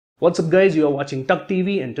What's up guys, you are watching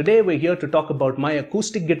TUGGtv and today we're here to talk about my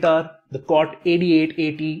acoustic guitar, the Cort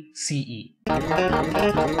AD880ce.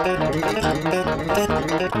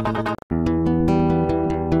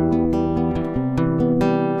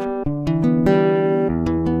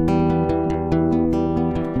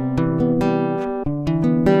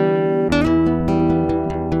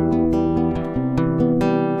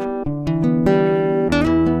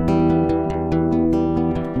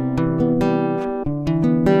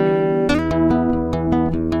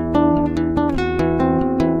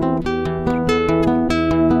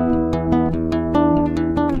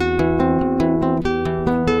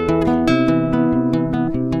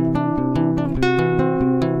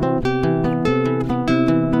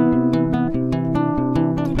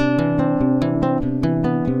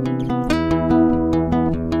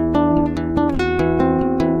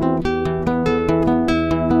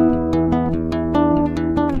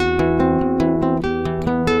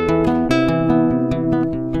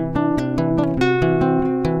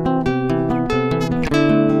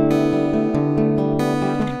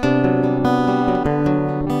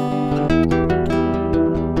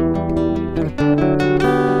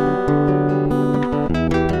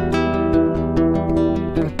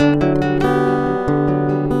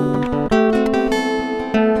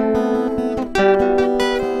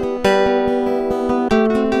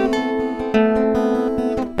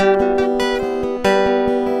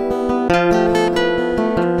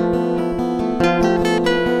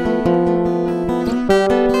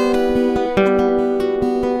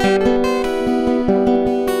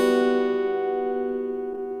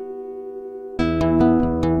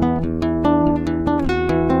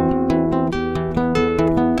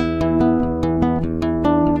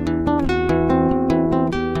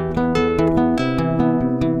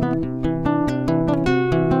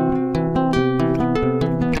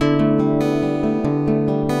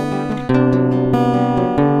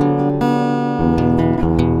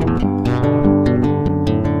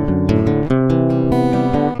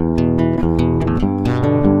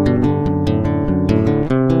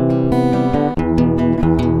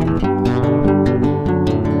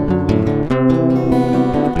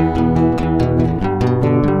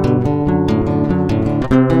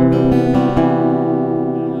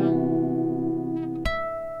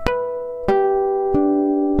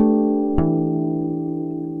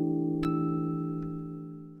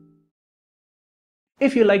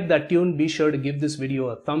 If you like that tune, be sure to give this video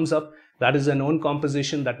a thumbs up. That is an own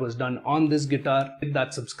composition that was done on this guitar. Hit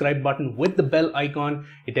that subscribe button with the bell icon.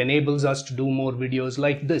 It enables us to do more videos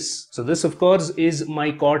like this. So this of course is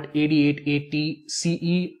my Cort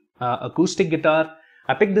AD880ce acoustic guitar.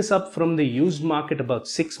 I picked this up from the used market about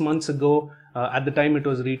 6 months ago. At the time it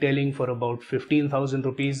was retailing for about 15,000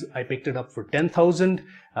 rupees. I picked it up for 10,000,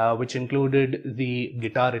 which included the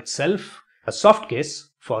guitar itself, a soft case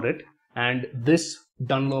for it, and this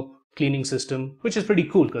Dunlop cleaning system, which is pretty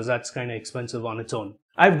cool because that's kind of expensive on its own.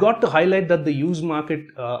 I've got to highlight that the used market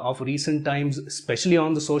of recent times, especially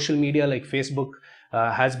on the social media like Facebook,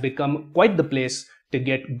 has become quite the place to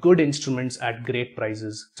get good instruments at great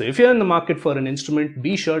prices. So if you're in the market for an instrument,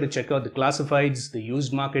 be sure to check out the classifieds, the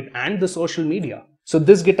used market, and the social media. So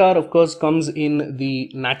this guitar of course comes in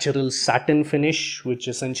the natural satin finish, which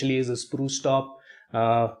essentially is a spruce top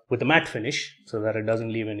with a matte finish so that it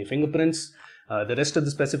doesn't leave any fingerprints. The rest of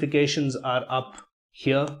the specifications are up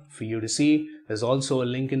here for you to see. There's also a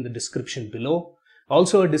link in the description below.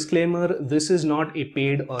 Also a disclaimer, this is not a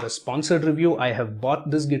paid or a sponsored review. I have bought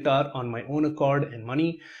this guitar on my own accord and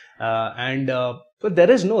money, but there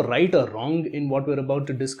is no right or wrong in what we're about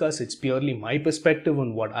to discuss. It's purely my perspective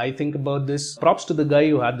on what I think about this. Props to the guy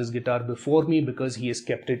who had this guitar before me because he has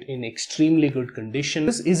kept it in extremely good condition.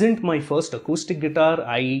 This isn't my first acoustic guitar.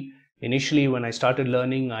 Initially, when I started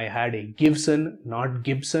learning, I had a Gibson, not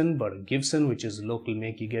Gibson, but a Gibson, which is a local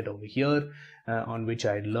make you get over here, on which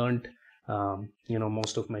I had learned,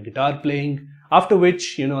 most of my guitar playing. After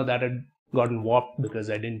which, that had gotten warped because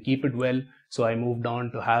I didn't keep it well. So I moved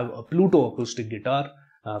on to have a Pluto acoustic guitar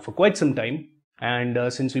for quite some time.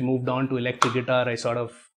 And since we moved on to electric guitar, I sort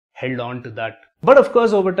of held on to that. But of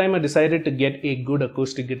course, over time, I decided to get a good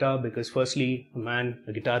acoustic guitar because firstly, a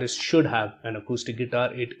guitarist should have an acoustic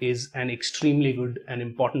guitar. It is an extremely good and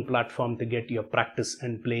important platform to get your practice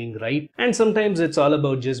and playing right. And sometimes it's all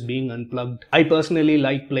about just being unplugged. I personally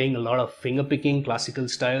like playing a lot of fingerpicking, classical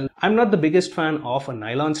style. I'm not the biggest fan of a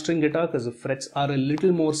nylon string guitar because the frets are a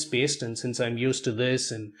little more spaced, and since I'm used to this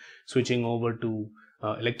and switching over to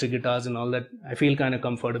electric guitars and all that, I feel kind of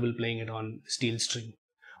comfortable playing it on steel string.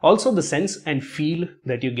 Also, the sense and feel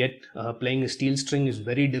that you get playing a steel string is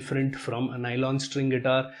very different from a nylon string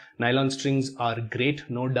guitar. Nylon strings are great,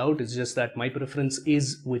 no doubt. It's just that my preference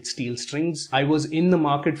is with steel strings. I was in the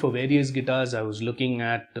market for various guitars. I was looking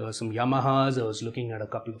at some Yamahas. I was looking at a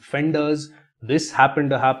couple of Fenders. This happened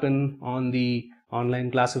to happen on the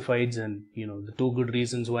online classifieds, and the two good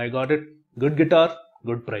reasons why I got it. Good guitar,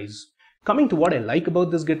 good price. Coming to what I like about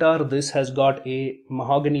this guitar, this has got a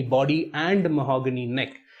mahogany body and a mahogany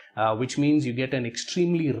neck, which means you get an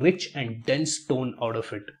extremely rich and dense tone out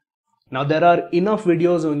of it. Now, there are enough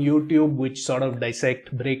videos on YouTube which sort of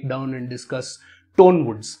dissect, break down and discuss tone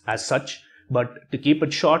woods as such, but to keep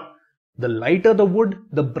it short, the lighter the wood,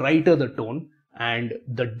 the brighter the tone, and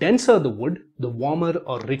the denser the wood, the warmer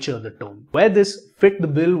or richer the tone. Where this fit the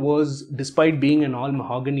bill was, despite being an all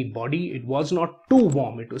mahogany body, it was not too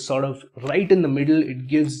warm. It was sort of right in the middle. It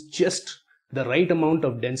gives just the right amount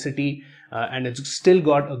of density and it's still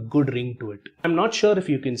got a good ring to it. I'm not sure if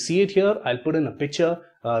you can see it here. I'll put in a picture.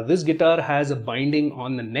 This guitar has a binding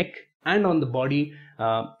on the neck and on the body.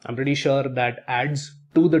 I'm pretty sure that adds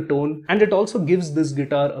to the tone, and it also gives this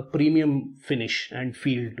guitar a premium finish and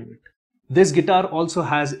feel to it. This guitar also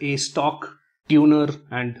has a stock tuner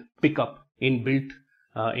and pickup inbuilt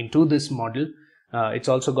into this model. It's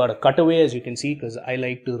also got a cutaway, as you can see, because I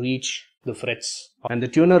like to reach the frets. And the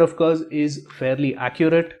tuner, of course, is fairly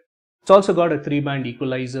accurate. It's also got a 3-band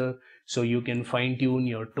equalizer, so you can fine-tune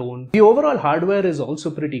your tone. The overall hardware is also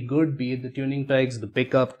pretty good, be it the tuning pegs, the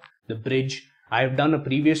pickup, the bridge. I've done a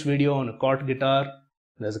previous video on a Cort guitar.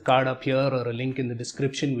 There's a card up here or a link in the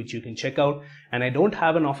description which you can check out, and I don't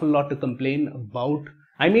have an awful lot to complain about.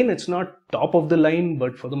 I mean, it's not top of the line,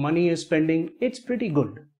 but for the money you're spending, it's pretty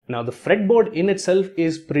good. Now, the fretboard in itself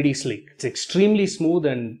is pretty sleek. It's extremely smooth,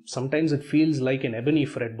 and sometimes it feels like an ebony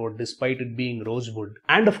fretboard despite it being rosewood.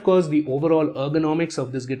 And of course, the overall ergonomics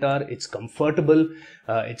of this guitar, it's comfortable,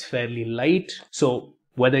 it's fairly light. So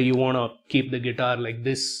whether you want to keep the guitar like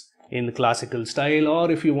this in the classical style,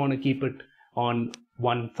 or if you want to keep it on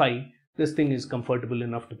one thigh, this thing is comfortable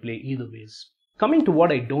enough to play either ways. Coming to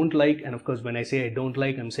what I don't like, and of course when I say I don't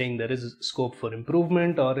like, I'm saying there is scope for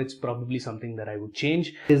improvement, or it's probably something that I would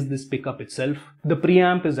change, is this pickup itself. The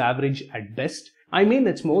preamp is average at best. I mean,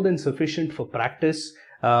 it's more than sufficient for practice,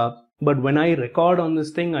 but when I record on this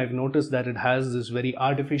thing, I've noticed that it has this very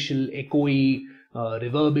artificial, echoey,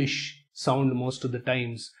 reverbish sound most of the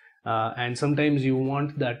times, and sometimes you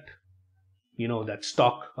want that that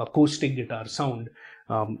stock acoustic guitar sound.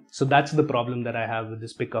 So that's the problem that I have with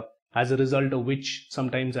this pickup, as a result of which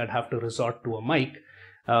sometimes I'd have to resort to a mic.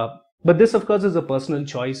 But this, of course, is a personal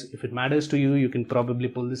choice. If it matters to you, you can probably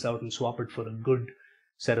pull this out and swap it for a good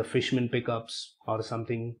set of Fishman pickups or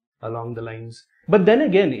something along the lines. But then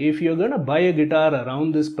again, if you're going to buy a guitar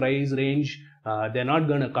around this price range, they're not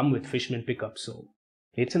going to come with Fishman pickups. So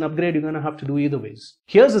it's an upgrade you're going to have to do either ways.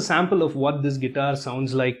 Here's a sample of what this guitar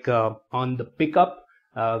sounds like on the pickup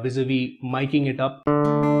vis-a-vis miking it up.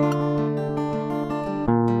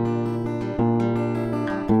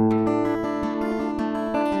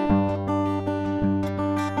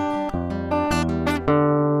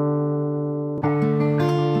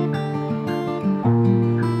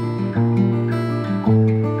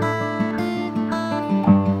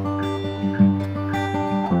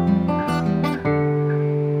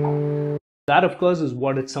 That, of course, is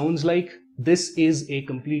what it sounds like. This is a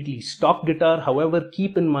completely stock guitar. However,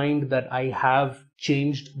 keep in mind that I have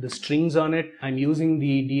changed the strings on it. I'm using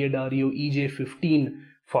the AD880ce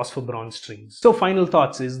phosphor bronze strings. So final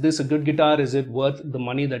thoughts, is this a good guitar? Is it worth the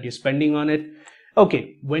money that you're spending on it?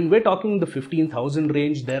 Okay, when we're talking the 15,000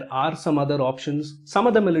 range, there are some other options, some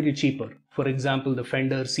of them a little cheaper. For example, the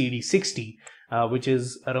Fender CD60, which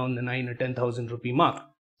is around the 9,000 or 10,000 rupee mark.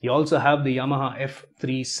 You also have the Yamaha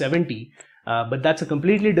F370, but that's a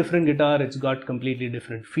completely different guitar. It's got completely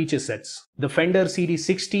different feature sets. The Fender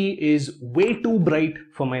CD60 is way too bright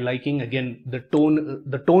for my liking. Again, the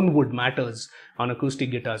tone wood matters on acoustic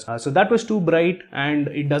guitars. So that was too bright, and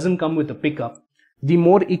it doesn't come with a pickup. The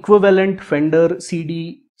more equivalent Fender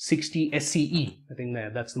CD60 SCE, I think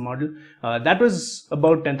that's the model, that was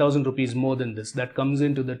about 10,000 rupees more than this. That comes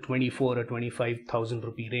into the 24 or 25,000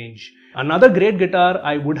 rupee range. Another great guitar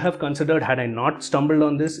I would have considered had I not stumbled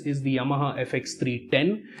on this is the Yamaha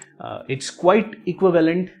FX310. It's quite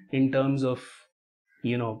equivalent in terms of,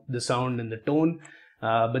 the sound and the tone.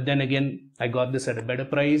 But then again, I got this at a better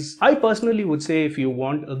price. I personally would say if you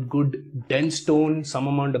want a good dense tone, some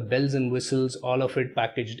amount of bells and whistles, all of it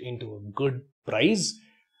packaged into a good price,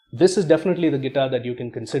 this is definitely the guitar that you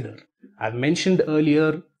can consider. I've mentioned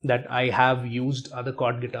earlier that I have used other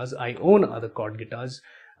Cort guitars. I own other Cort guitars.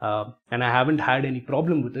 and I haven't had any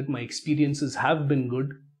problem with it. My experiences have been good.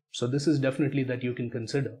 So this is definitely that you can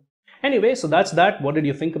consider. Anyway, so that's that. What did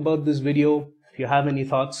you think about this video? If you have any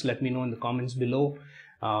thoughts, let me know in the comments below.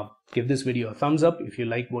 Give this video a thumbs up if you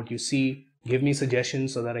like what you see. Give me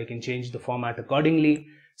suggestions so that I can change the format accordingly.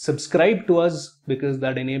 Subscribe to us because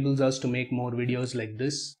that enables us to make more videos like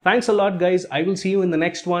this. Thanks a lot, guys. I will see you in the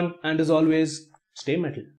next one. And as always, stay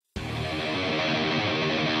metal.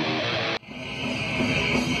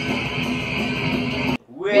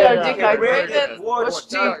 We are dehydrated. Watch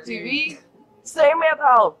TUGGtv. Stay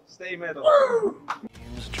metal. Stay metal.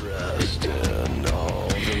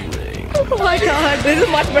 Oh my god, this is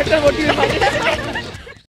much better than what you imagined.